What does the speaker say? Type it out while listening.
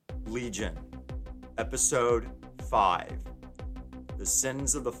Legion, Episode 5. The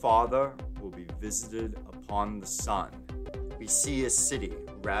sins of the father will be visited upon the son. We see a city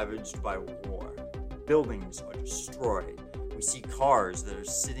ravaged by war. Buildings are destroyed. We see cars that are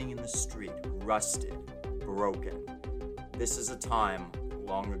sitting in the street, rusted, broken. This is a time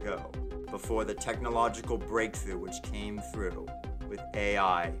long ago, before the technological breakthrough which came through with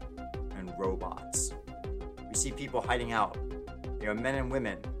AI and robots. We see people hiding out. They are men and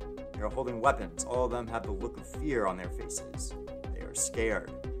women. They are holding weapons. All of them have the look of fear on their faces. They are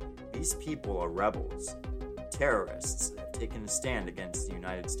scared. These people are rebels, terrorists that have taken a stand against the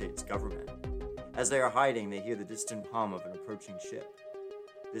United States government. As they are hiding, they hear the distant hum of an approaching ship.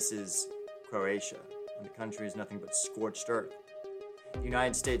 This is Croatia, and the country is nothing but scorched earth. The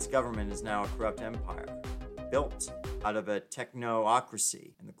United States government is now a corrupt empire, built out of a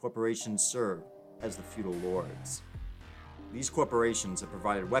technocracy, and the corporations serve as the feudal lords. These corporations have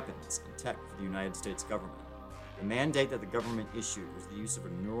provided weapons and tech for the United States government. The mandate that the government issued was the use of a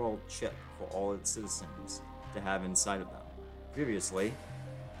neural chip for all its citizens to have inside of them. Previously,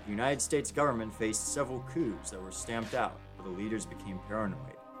 the United States government faced several coups that were stamped out, but the leaders became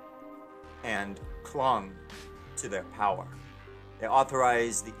paranoid and clung to their power. They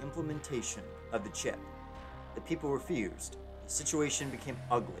authorized the implementation of the chip. The people refused. The situation became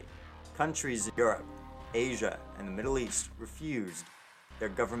ugly. Countries in Europe, Asia, and the Middle East refused their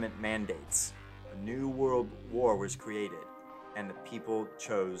government mandates. A new world war was created, and the people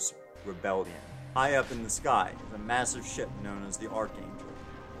chose rebellion. High up in the sky is a massive ship known as the Archangel.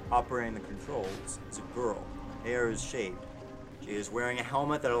 Operating the controls is a girl. Her hair is shaved. She is wearing a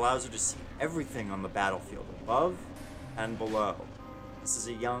helmet that allows her to see everything on the battlefield, above and below. This is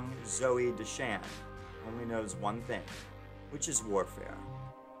a young Zoe Deschanel, who only knows one thing, which is warfare.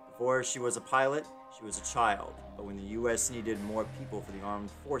 Before she was a pilot, she was a child, but when the U.S. needed more people for the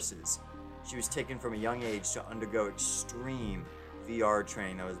armed forces, she was taken from a young age to undergo extreme VR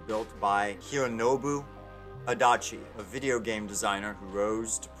training that was built by Hironobu Adachi, a video game designer who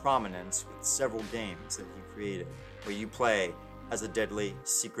rose to prominence with several games that he created, where you play as a deadly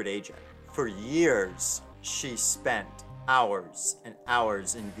secret agent. For years, she spent hours and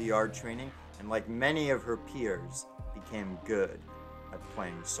hours in VR training, and like many of her peers, became good at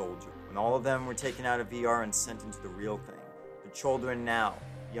playing soldier. When all of them were taken out of VR and sent into the real thing, the children now,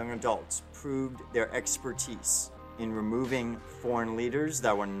 young adults, proved their expertise in removing foreign leaders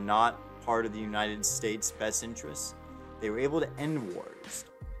that were not part of the United States' best interests. They were able to end wars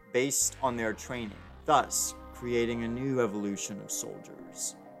based on their training, thus creating a new evolution of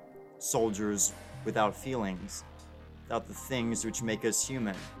soldiers. Soldiers without feelings, without the things which make us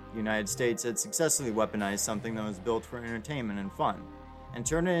human. The United States had successfully weaponized something that was built for entertainment and fun, and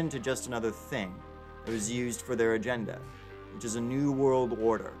turned it into just another thing that was used for their agenda, which is a new world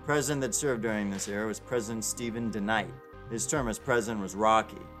order. The president that served during this era was President Stephen DeKnight. His term as president was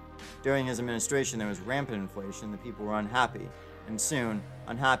rocky. During his administration, there was rampant inflation, the people were unhappy, and soon,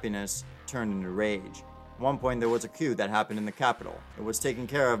 unhappiness turned into rage. At one point, there was a coup that happened in the Capitol. It was taken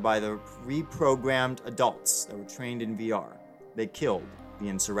care of by the reprogrammed adults that were trained in VR. They killed the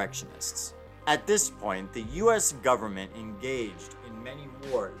insurrectionists. At this point, the U.S. government engaged in many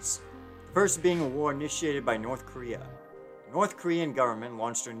wars, the first being a war initiated by North Korea. The North Korean government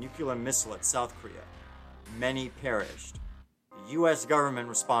launched a nuclear missile at South Korea. Many perished. The U.S. government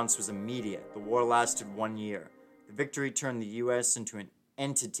response was immediate. The war lasted 1 year. The victory turned the U.S. into an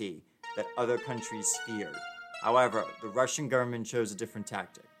entity that other countries feared. However, the Russian government chose a different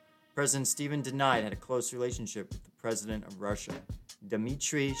tactic. President Stephen DeKnight had a close relationship with the president of Russia,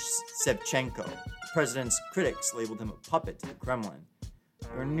 Dmitry Shevchenko. The president's critics labeled him a puppet to the Kremlin.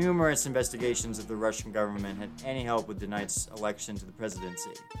 There were numerous investigations if the Russian government had any help with DeKnight's election to the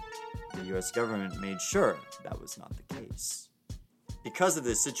presidency. The U.S. government made sure that was not the case. Because of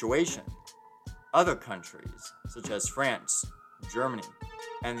this situation, other countries, such as France, Germany,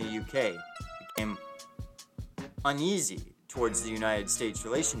 and the UK, became uneasy towards the United States'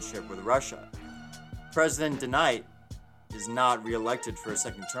 relationship with Russia. President DeKnight is not re-elected for a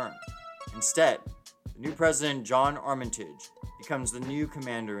second term. Instead, the new president, John Armitage, becomes the new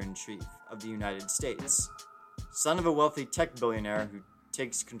commander-in-chief of the United States. Son of a wealthy tech billionaire who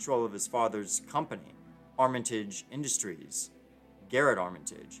takes control of his father's company, Armitage Industries, Garrett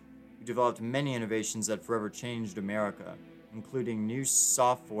Armitage, who developed many innovations that forever changed America, including new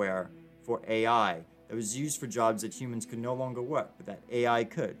software for AI that was used for jobs that humans could no longer work, but that AI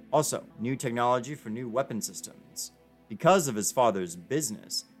could. Also, new technology for new weapon systems. Because of his father's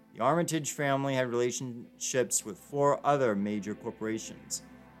business, the Armitage family had relationships with 4 other major corporations,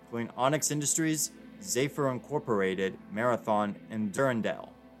 including Onyx Industries, Zephyr Incorporated, Marathon, and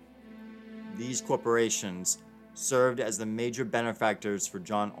Durandal. These corporations served as the major benefactors for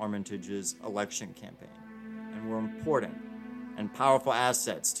John Armitage's election campaign and were important and powerful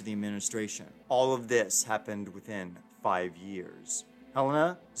assets to the administration. All of this happened within 5 years.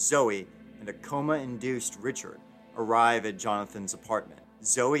 Helena, Zoe, and a coma-induced Richard arrive at Jonathan's apartment.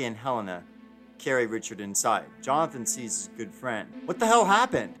 Zoe and Helena carry Richard inside. Jonathan sees his good friend. What the hell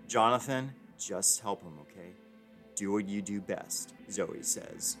happened? Jonathan, just help him, okay? Do what you do best, Zoe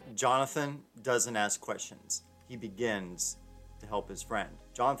says. Jonathan doesn't ask questions. He begins to help his friend.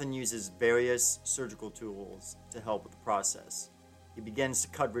 Jonathan uses various surgical tools to help with the process. He begins to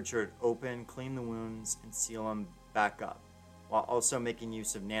cut Richard open, clean the wounds, and seal him back up, while also making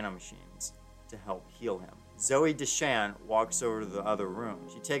use of nanomachines to help heal him. Zoe Deschanel walks over to the other room.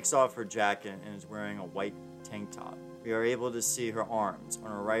 She takes off her jacket and is wearing a white tank top. We are able to see her arms.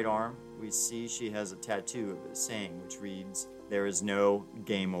 On her right arm, we see she has a tattoo of a saying which reads, "There is no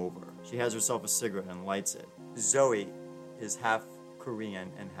game over." She has herself a cigarette and lights it. Zoe is half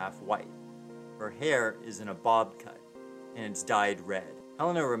Korean and half white. Her hair is in a bob cut, and it's dyed red.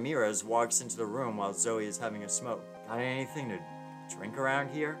 Helena Ramirez walks into the room while Zoe is having a smoke. Got anything to drink around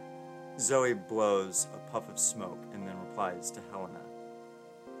here? Zoe blows a puff of smoke and then replies to Helena.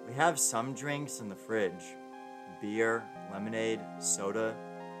 We have some drinks in the fridge. Beer, lemonade, soda,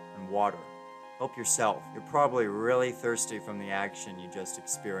 and water. Help yourself. You're probably really thirsty from the action you just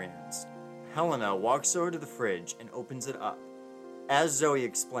experienced. Helena walks over to the fridge and opens it up. As Zoe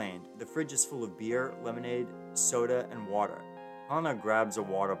explained, the fridge is full of beer, lemonade, soda, and water. Helena grabs a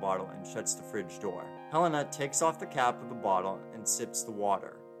water bottle and shuts the fridge door. Helena takes off the cap of the bottle and sips the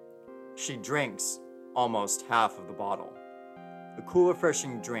water. She drinks almost half of the bottle. The cool,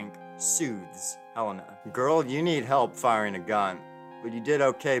 refreshing drink soothes Helena. Girl, you need help firing a gun, but you did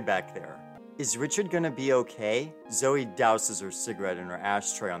okay back there. Is Richard gonna be okay? Zoe douses her cigarette in her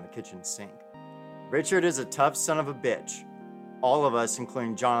ashtray on the kitchen sink. Richard is a tough son of a bitch. All of us,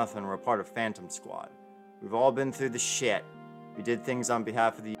 including Jonathan, were a part of Phantom Squad. We've all been through the shit. We did things on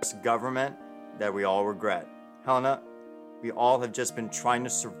behalf of the US government that we all regret. Helena, we all have just been trying to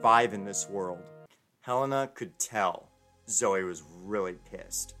survive in this world. Helena could tell Zoe was really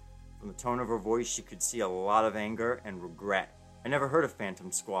pissed. From the tone of her voice, she could see a lot of anger and regret. I never heard of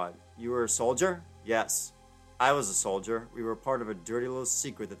Phantom Squad. You were a soldier? Yes. I was a soldier. We were part of a dirty little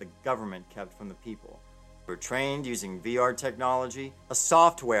secret that the government kept from the people. We were trained using VR technology, a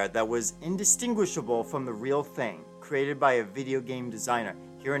software that was indistinguishable from the real thing, created by a video game designer,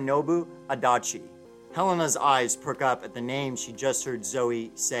 Hironobu Adachi. Helena's eyes perk up at the name she just heard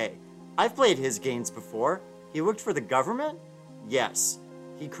Zoe say. I've played his games before. He worked for the government? Yes.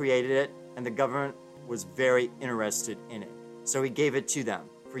 He created it, and the government was very interested in it. So he gave it to them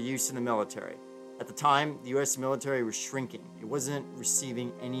for use in the military. At the time, the US military was shrinking. It wasn't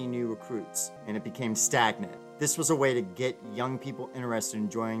receiving any new recruits, and it became stagnant. This was a way to get young people interested in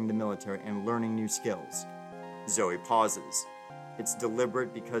joining the military and learning new skills. Zoe pauses. It's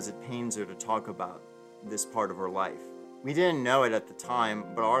deliberate because it pains her to talk about this part of her life. We didn't know it at the time,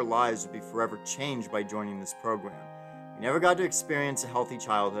 but our lives would be forever changed by joining this program. We never got to experience a healthy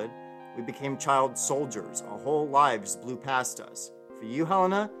childhood. We became child soldiers. Our whole lives blew past us. For you,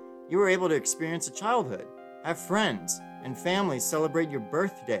 Helena, you were able to experience a childhood, have friends and family celebrate your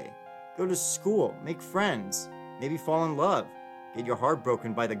birthday, go to school, make friends, maybe fall in love, get your heart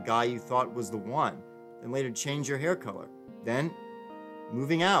broken by the guy you thought was the one, then later change your hair color. Then,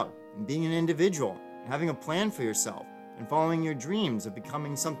 moving out and being an individual and having a plan for yourself and following your dreams of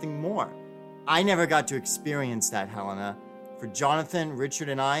becoming something more. I never got to experience that, Helena. For Jonathan, Richard,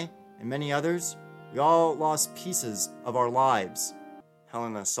 and I, and many others, we all lost pieces of our lives.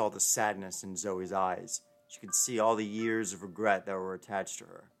 Helena saw the sadness in Zoe's eyes. She could see all the years of regret that were attached to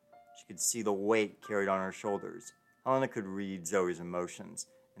her. She could see the weight carried on her shoulders. Helena could read Zoe's emotions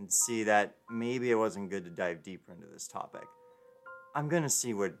and see that maybe it wasn't good to dive deeper into this topic. I'm gonna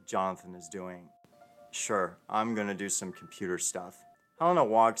see what Jonathan is doing. Sure, I'm gonna do some computer stuff. Helena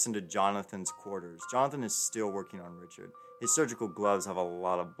walks into Jonathan's quarters. Jonathan is still working on Richard. His surgical gloves have a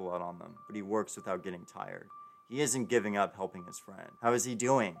lot of blood on them, but he works without getting tired. He isn't giving up helping his friend. How is he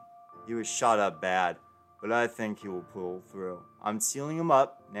doing? He was shot up bad, but I think he will pull through. I'm sealing him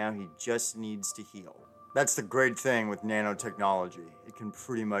up. Now he just needs to heal. That's the great thing with nanotechnology. It can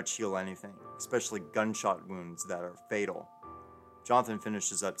pretty much heal anything, especially gunshot wounds that are fatal. Jonathan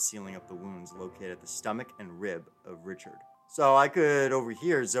finishes up sealing up the wounds located at the stomach and rib of Richard. So I could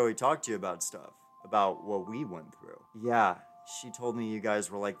overhear Zoe talk to you about stuff, about what we went through. Yeah, she told me you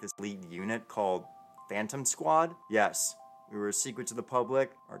guys were like this elite unit called Phantom Squad? Yes, we were a secret to the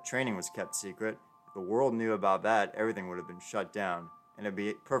public. Our training was kept secret. If the world knew about that, everything would have been shut down, And to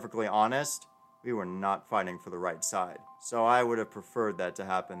be perfectly honest, we were not fighting for the right side. So I would have preferred that to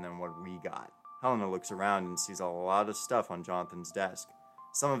happen than what we got. Helena looks around and sees a lot of stuff on Jonathan's desk.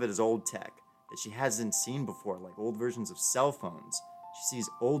 Some of it is old tech that she hasn't seen before, like old versions of cell phones. She sees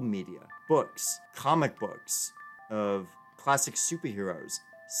old media, books, comic books of classic superheroes,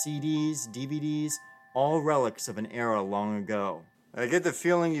 CDs, DVDs, all relics of an era long ago. I get the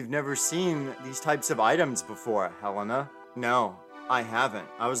feeling you've never seen these types of items before, Helena. No, I haven't.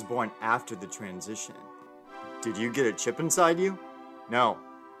 I was born after the transition. Did you get a chip inside you? No,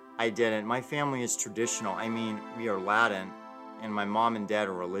 I didn't. My family is traditional. I mean, we are Latin, and my mom and dad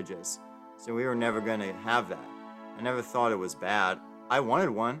are religious, so we were never going to have that. I never thought it was bad. I wanted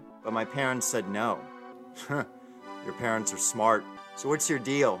one, but my parents said no. Your parents are smart. So what's your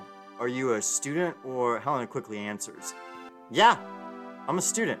deal? Are you a student? Or Helena quickly answers. Yeah, I'm a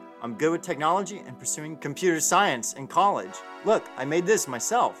student. I'm good with technology and pursuing computer science in college. Look, I made this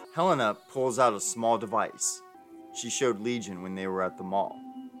myself. Helena pulls out a small device. She showed Legion when they were at the mall.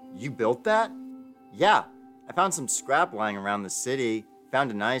 You built that? Yeah, I found some scrap lying around the city, found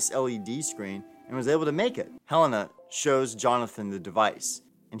a nice LED screen, and was able to make it. Helena shows Jonathan the device,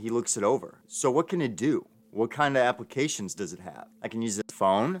 and he looks it over. So what can it do? What kind of applications does it have? I can use a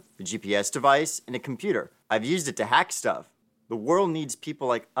phone, a GPS device, and a computer. I've used it to hack stuff. The world needs people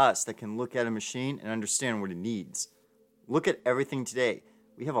like us that can look at a machine and understand what it needs. Look at everything today.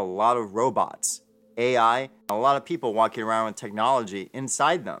 We have a lot of robots, AI, a lot of people walking around with technology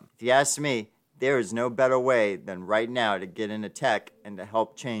inside them. If you ask me, there is no better way than right now to get into tech and to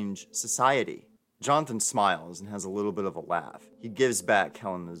help change society. Jonathan smiles and has a little bit of a laugh. He gives back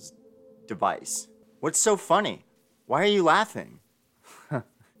Helena's device. What's so funny? Why are you laughing?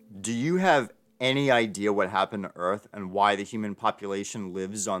 Do you have any idea what happened to Earth and why the human population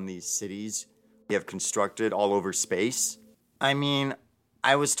lives on these cities we have constructed all over space? I mean,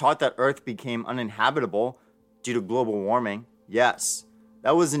 I was taught that Earth became uninhabitable due to global warming. Yes,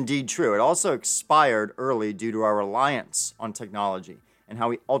 that was indeed true. It also expired early due to our reliance on technology and how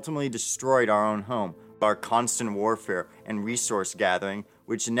we ultimately destroyed our own home, our constant warfare and resource gathering,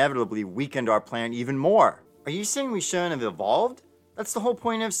 which inevitably weakened our planet even more. Are you saying we shouldn't have evolved? That's the whole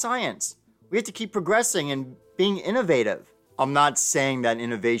point of science. We have to keep progressing and being innovative. I'm not saying that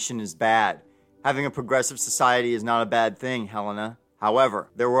innovation is bad. Having a progressive society is not a bad thing, Helena. However,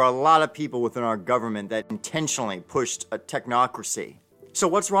 there were a lot of people within our government that intentionally pushed a technocracy. So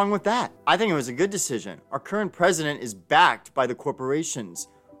what's wrong with that? I think it was a good decision. Our current president is backed by the corporations,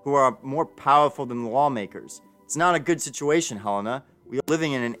 who are more powerful than the lawmakers. It's not a good situation, Helena. We are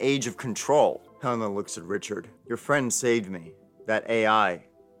living in an age of control. Helena looks at Richard. Your friend saved me. That AI.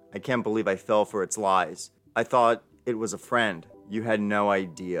 I can't believe I fell for its lies. I thought it was a friend. You had no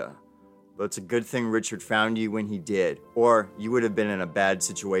idea. But it's a good thing Richard found you when he did, or you would have been in a bad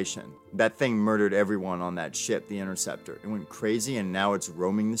situation. That thing murdered everyone on that ship, the Interceptor. It went crazy and now it's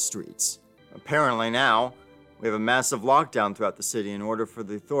roaming the streets. Apparently now, we have a massive lockdown throughout the city in order for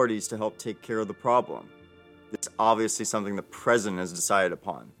the authorities to help take care of the problem. This is obviously something the president has decided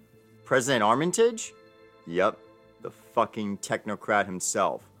upon. President Armitage? Yep, the fucking technocrat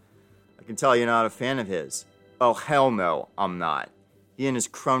himself. I can tell you're not a fan of his. Oh, hell no, I'm not. He and his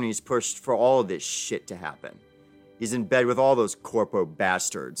cronies pushed for all of this shit to happen. He's in bed with all those corpo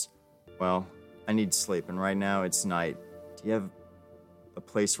bastards. Well, I need sleep, and right now it's night. Do you have a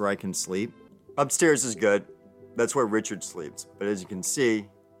place where I can sleep? Upstairs is good. That's where Richard sleeps. But as you can see,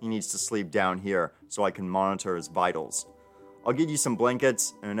 he needs to sleep down here so I can monitor his vitals. I'll get you some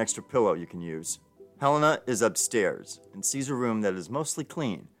blankets and an extra pillow you can use. Helena is upstairs and sees a room that is mostly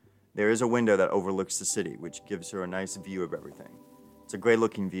clean. There is a window that overlooks the city, which gives her a nice view of everything. It's a great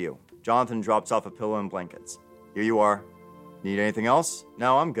looking view. Jonathan drops off a pillow and blankets. Here you are. Need anything else?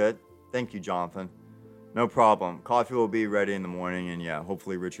 No, I'm good. Thank you, Jonathan. No problem. Coffee will be ready in the morning, and yeah,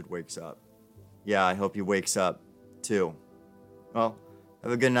 hopefully Richard wakes up. Yeah, I hope he wakes up, too. Well,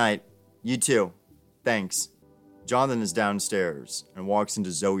 have a good night. You too. Thanks. Jonathan is downstairs and walks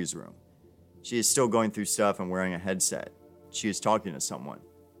into Zoe's room. She is still going through stuff and wearing a headset. She is talking to someone.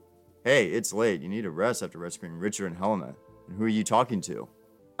 Hey, it's late. You need a rest after rescuing Richard and Helena. And who are you talking to?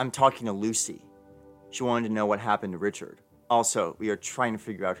 I'm talking to Lucy. She wanted to know what happened to Richard. Also, we are trying to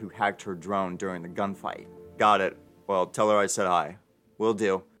figure out who hacked her drone during the gunfight. Got it. Well, tell her I said hi. Will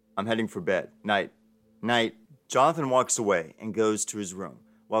do. I'm heading for bed. Night. Night. Jonathan walks away and goes to his room,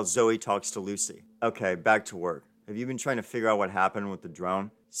 while Zoe talks to Lucy. Okay, back to work. Have you been trying to figure out what happened with the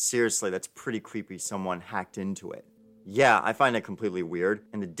drone? Seriously, that's pretty creepy someone hacked into it. Yeah, I find it completely weird,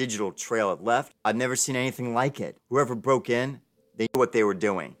 and the digital trail it left, I've never seen anything like it. Whoever broke in, they knew what they were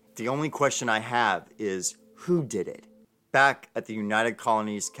doing. The only question I have is, who did it? Back at the United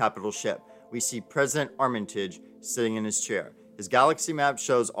Colonies capital ship, we see President Armitage sitting in his chair. His galaxy map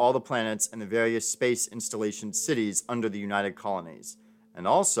shows all the planets and the various space installation cities under the United Colonies, and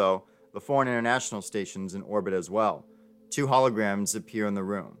also the foreign international stations in orbit as well. 2 holograms appear in the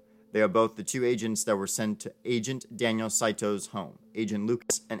room. They are both the 2 agents that were sent to Agent Daniel Saito's home, Agent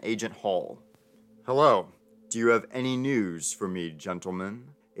Lucas and Agent Hall. Hello. Do you have any news for me, gentlemen?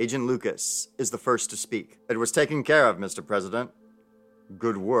 Agent Lucas is the first to speak. It was taken care of, Mr. President.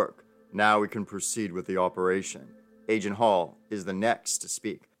 Good work. Now we can proceed with the operation. Agent Hall is the next to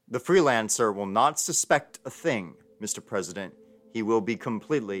speak. The freelancer will not suspect a thing, Mr. President. He will be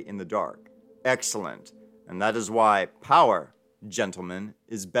completely in the dark. Excellent. And that is why power, gentlemen,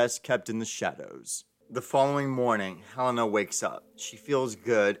 is best kept in the shadows. The following morning, Helena wakes up. She feels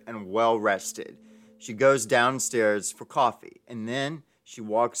good and well rested. She goes downstairs for coffee, and then she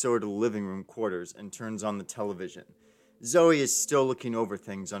walks over to the living room quarters and turns on the television. Zoe is still looking over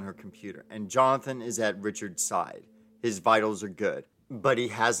things on her computer, and Jonathan is at Richard's side. His vitals are good, but he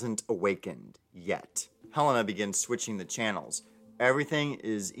hasn't awakened yet. Helena begins switching the channels. Everything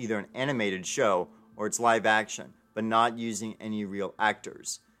is either an animated show or it's live action, but not using any real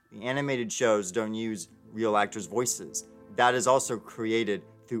actors. The animated shows don't use real actors' voices. That is also created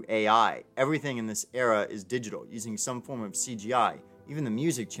through AI. Everything in this era is digital, using some form of CGI. Even the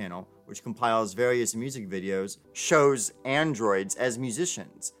music channel, which compiles various music videos, shows androids as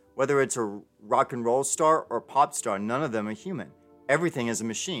musicians. Whether it's a rock and roll star or pop star, none of them are human. Everything is a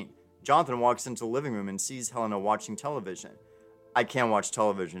machine. Jonathan walks into the living room and sees Helena watching television. I can't watch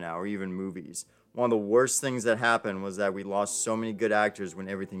television now, or even movies. One of the worst things that happened was that we lost so many good actors when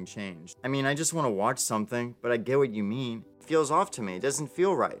everything changed. I mean, I just want to watch something, but I get what you mean. It feels off to me. It doesn't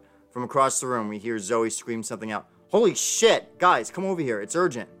feel right. From across the room, we hear Zoe scream something out. Holy shit! Guys, come over here. It's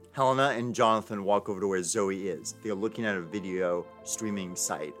urgent. Helena and Jonathan walk over to where Zoe is. They are looking at a video streaming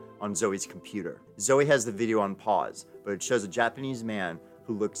site on Zoe's computer. Zoe has the video on pause, but it shows a Japanese man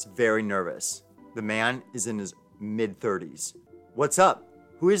who looks very nervous. The man is in his mid-30s. What's up?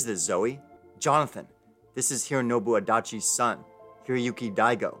 Who is this, Zoe? Jonathan, this is Hironobu Adachi's son, Hiroyuki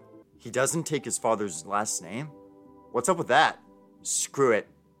Daigo. He doesn't take his father's last name? What's up with that? Screw it.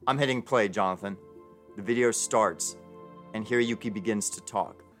 I'm hitting play, Jonathan. The video starts, and Hiroyuki begins to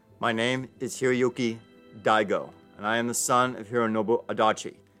talk. My name is Hiroyuki Daigo, and I am the son of Hironobu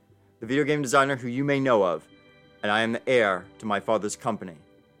Adachi, the video game designer who you may know of, and I am the heir to my father's company.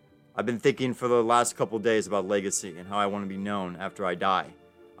 I've been thinking for the last couple days about legacy and how I want to be known after I die.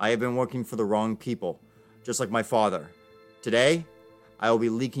 I have been working for the wrong people, just like my father. Today, I will be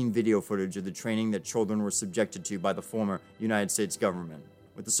leaking video footage of the training that children were subjected to by the former United States government.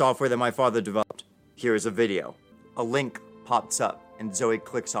 With the software that my father developed, here is a video. A link pops up, and Zoe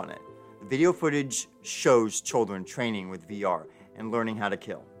clicks on it. The video footage shows children training with VR and learning how to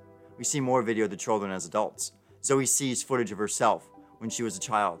kill. We see more video of the children as adults. Zoe sees footage of herself when she was a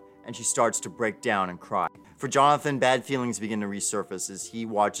child, and she starts to break down and cry. For Jonathan, bad feelings begin to resurface as he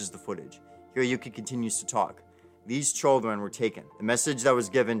watches the footage. Hiroyuki continues to talk. These children were taken. The message that was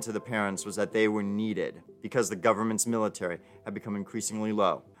given to the parents was that they were needed because the government's military had become increasingly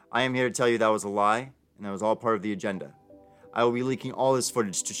low. I am here to tell you that was a lie, and that was all part of the agenda. I will be leaking all this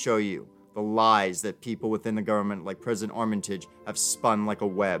footage to show you the lies that people within the government like President Armitage have spun like a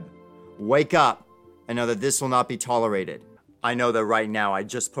web. Wake up and know that this will not be tolerated. I know that right now I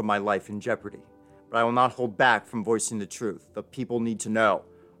just put my life in jeopardy, but I will not hold back from voicing the truth. The people need to know.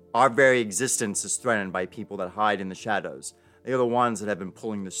 Our very existence is threatened by people that hide in the shadows. They are the ones that have been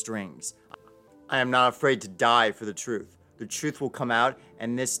pulling the strings. I am not afraid to die for the truth. The truth will come out,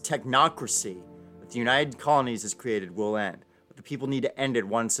 and this technocracy that the United Colonies has created will end. But the people need to end it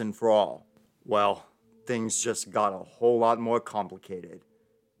once and for all. Well, things just got a whole lot more complicated,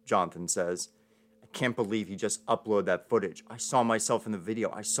 Jonathan says. I can't believe he just uploaded that footage. I saw myself in the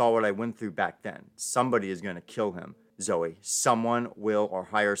video. I saw what I went through back then. Somebody is going to kill him, Zoe. Someone will or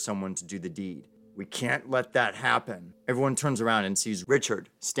hire someone to do the deed. We can't let that happen. Everyone turns around and sees Richard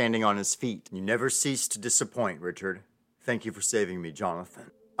standing on his feet. You never cease to disappoint, Richard. Thank you for saving me,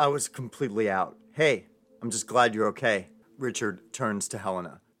 Jonathan. I was completely out. Hey, I'm just glad you're okay. Richard turns to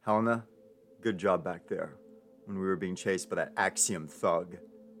Helena. Helena, good job back there when we were being chased by that Axiom thug.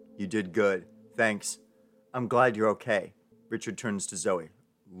 You did good. Thanks. I'm glad you're okay. Richard turns to Zoe.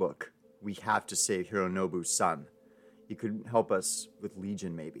 Look, we have to save Hironobu's son. He could help us with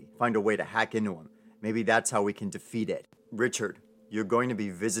Legion, maybe. Find a way to hack into him. Maybe that's how we can defeat it. Richard, you're going to be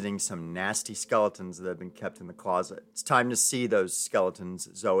visiting some nasty skeletons that have been kept in the closet. It's time to see those skeletons,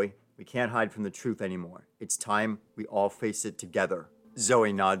 Zoe. We can't hide from the truth anymore. It's time we all face it together.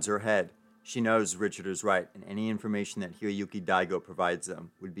 Zoe nods her head. She knows Richard is right, and any information that Hiroyuki Daigo provides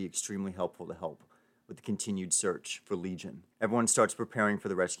them would be extremely helpful to help with the continued search for Legion. Everyone starts preparing for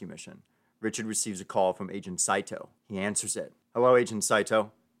the rescue mission. Richard receives a call from Agent Saito. He answers it. Hello, Agent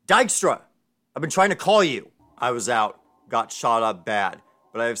Saito. Dykstra! I've been trying to call you. I was out, got shot up bad,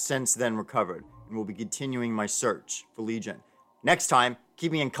 but I have since then recovered and will be continuing my search for Legion. Next time,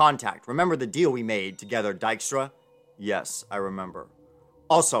 keep me in contact. Remember the deal we made together, Dykstra? Yes, I remember.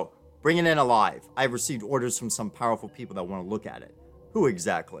 Also, bring it in alive. I have received orders from some powerful people that want to look at it. Who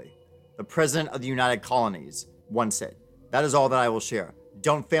exactly? The President of the United Colonies wants it. That is all that I will share.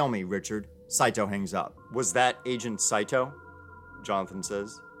 Don't fail me, Richard. Saito hangs up. Was that Agent Saito? Jonathan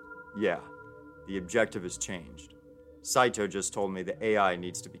says. Yeah, the objective has changed. Saito just told me the AI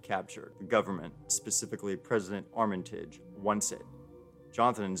needs to be captured. The government, specifically President Armitage, wants it.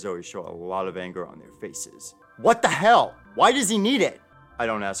 Jonathan and Zoe show a lot of anger on their faces. What the hell? Why does he need it? I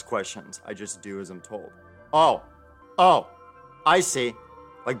don't ask questions. I just do as I'm told. Oh, I see.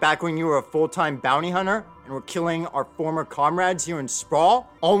 Like back when you were a full-time bounty hunter and were killing our former comrades here in Sprawl,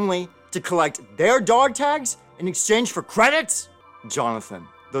 only to collect their dog tags in exchange for credits? Jonathan,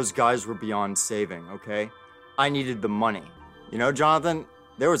 those guys were beyond saving, okay? I needed the money. You know, Jonathan,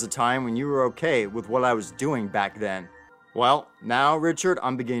 there was a time when you were okay with what I was doing back then. Well, now, Richard,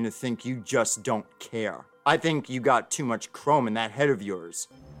 I'm beginning to think you just don't care. I think you got too much chrome in that head of yours.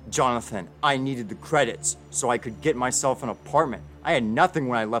 Jonathan, I needed the credits so I could get myself an apartment. I had nothing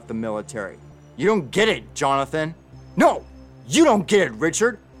when I left the military. You don't get it, Jonathan. No, you don't get it,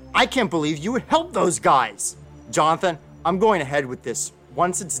 Richard. I can't believe you would help those guys. Jonathan, I'm going ahead with this.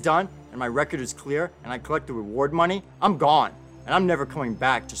 Once it's done and my record is clear and I collect the reward money, I'm gone. And I'm never coming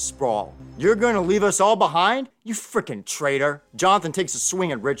back to Sprawl. You're going to leave us all behind? You frickin' traitor. Jonathan takes a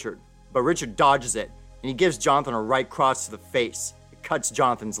swing at Richard, but Richard dodges it, and he gives Jonathan a right cross to the face. It cuts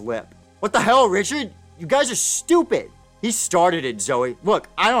Jonathan's lip. What the hell, Richard? You guys are stupid. He started it, Zoe. Look,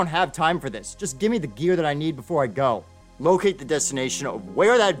 I don't have time for this. Just give me the gear that I need before I go. Locate the destination of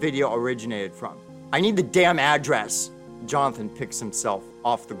where that video originated from. I need the damn address. Jonathan picks himself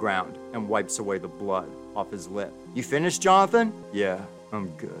off the ground and wipes away the blood off his lip. You finished, Jonathan? Yeah, I'm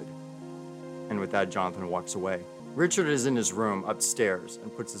good. And with that, Jonathan walks away. Richard is in his room upstairs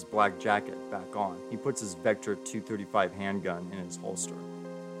and puts his black jacket back on. He puts his Vector 235 handgun in his holster.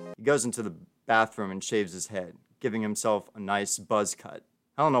 He goes into the bathroom and shaves his head, giving himself a nice buzz cut.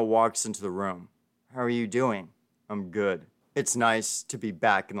 Helena walks into the room. How are you doing? I'm good. It's nice to be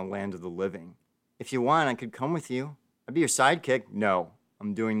back in the land of the living. If you want, I could come with you. I'd be your sidekick. No,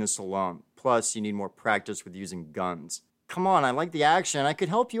 I'm doing this alone. Plus, you need more practice with using guns. Come on, I like the action. I could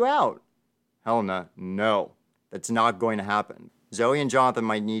help you out. Helena, no. That's not going to happen. Zoe and Jonathan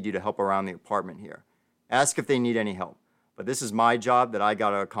might need you to help around the apartment here. Ask if they need any help. But this is my job that I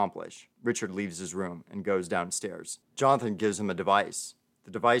gotta accomplish. Richard leaves his room and goes downstairs. Jonathan gives him a device.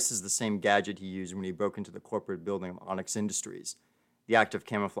 The device is the same gadget he used when he broke into the corporate building of Onyx Industries. The active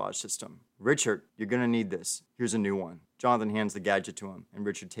camouflage system. Richard, you're gonna need this. Here's a new one. Jonathan hands the gadget to him, and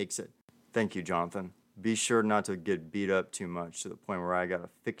Richard takes it. Thank you, Jonathan. Be sure not to get beat up too much to the point where I gotta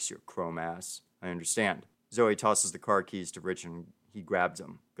fix your chrome ass. I understand. Zoe tosses the car keys to Richard and he grabs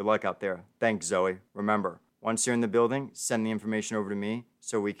them. Good luck out there. Thanks, Zoe. Remember, once you're in the building, send the information over to me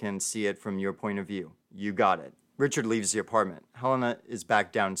so we can see it from your point of view. You got it. Richard leaves the apartment. Helena is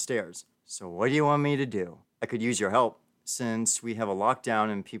back downstairs. So what do you want me to do? I could use your help. Since we have a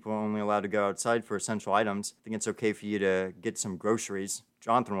lockdown and people are only allowed to go outside for essential items, I think it's okay for you to get some groceries.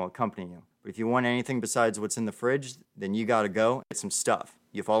 Jonathan will accompany you. But if you want anything besides what's in the fridge, then you gotta go get some stuff.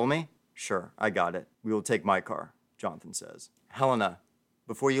 You follow me? Sure, I got it. We will take my car, Jonathan says. Helena,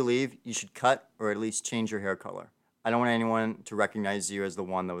 before you leave, you should cut or at least change your hair color. I don't want anyone to recognize you as the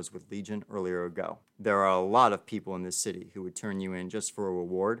one that was with Legion earlier ago. There are a lot of people in this city who would turn you in just for a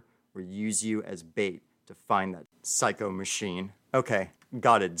reward or use you as bait to find that psycho machine. Okay,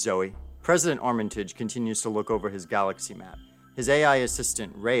 got it, Zoe. President Armitage continues to look over his galaxy map. His AI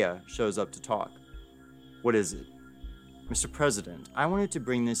assistant, Rhea, shows up to talk. What is it? Mr. President, I wanted to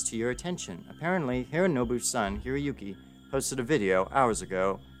bring this to your attention. Apparently, Hironobu's son, Hiroyuki, posted a video hours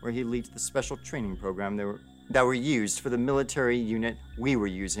ago where he leaked the special training program that were used for the military unit we were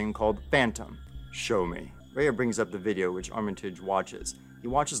using called Phantom. Show me. Rhea brings up the video which Armitage watches. He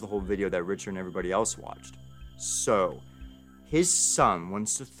watches the whole video that Richard and everybody else watched. So, his son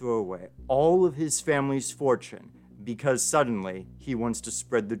wants to throw away all of his family's fortune because suddenly he wants to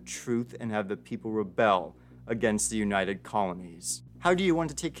spread the truth and have the people rebel against the United Colonies. How do you want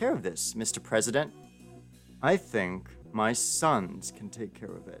to take care of this, Mr. President? I think my sons can take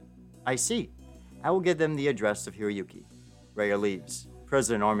care of it. I see. I will give them the address of Hiroyuki. Rhea leaves.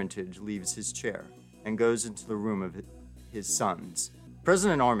 President Armitage leaves his chair and goes into the room of his sons.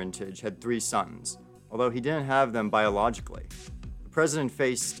 President Armitage had 3 sons, although he didn't have them biologically. The president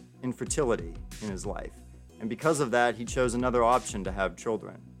faced infertility in his life, and because of that, he chose another option to have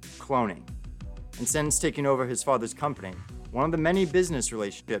children: cloning. And since taking over his father's company, one of the many business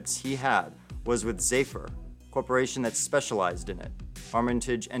relationships he had was with Zephyr, a corporation that specialized in it.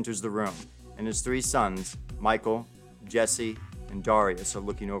 Armitage enters the room, and his 3 sons, Michael, Jesse, and Darius, are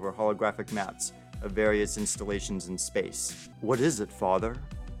looking over holographic maps of various installations in space. "What is it, Father?"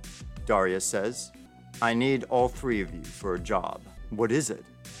 Darius says. "I need all 3 of you for a job." "What is it?"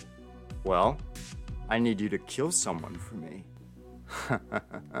 "Well, I need you to kill someone for me."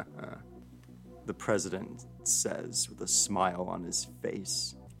 The president says with a smile on his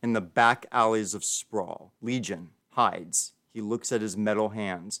face. In the back alleys of Sprawl, Legion hides. He looks at his metal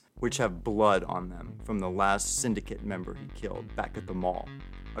hands, which have blood on them from the last syndicate member he killed back at the mall.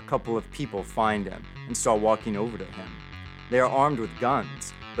 A couple of people find him and start walking over to him. They are armed with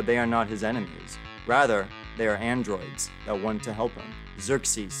guns, but they are not his enemies. Rather, they are androids that want to help him.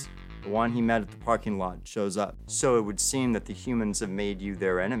 Xerxes, the one he met at the parking lot, shows up. "So it would seem that the humans have made you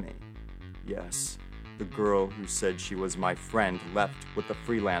their enemy." "Yes, the girl who said she was my friend left with the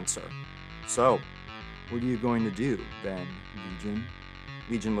freelancer." "So, what are you going to do, then, Legion?"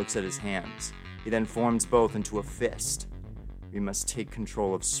 Legion looks at his hands. He then forms both into a fist. "We must take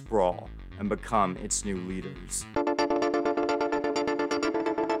control of Sprawl and become its new leaders."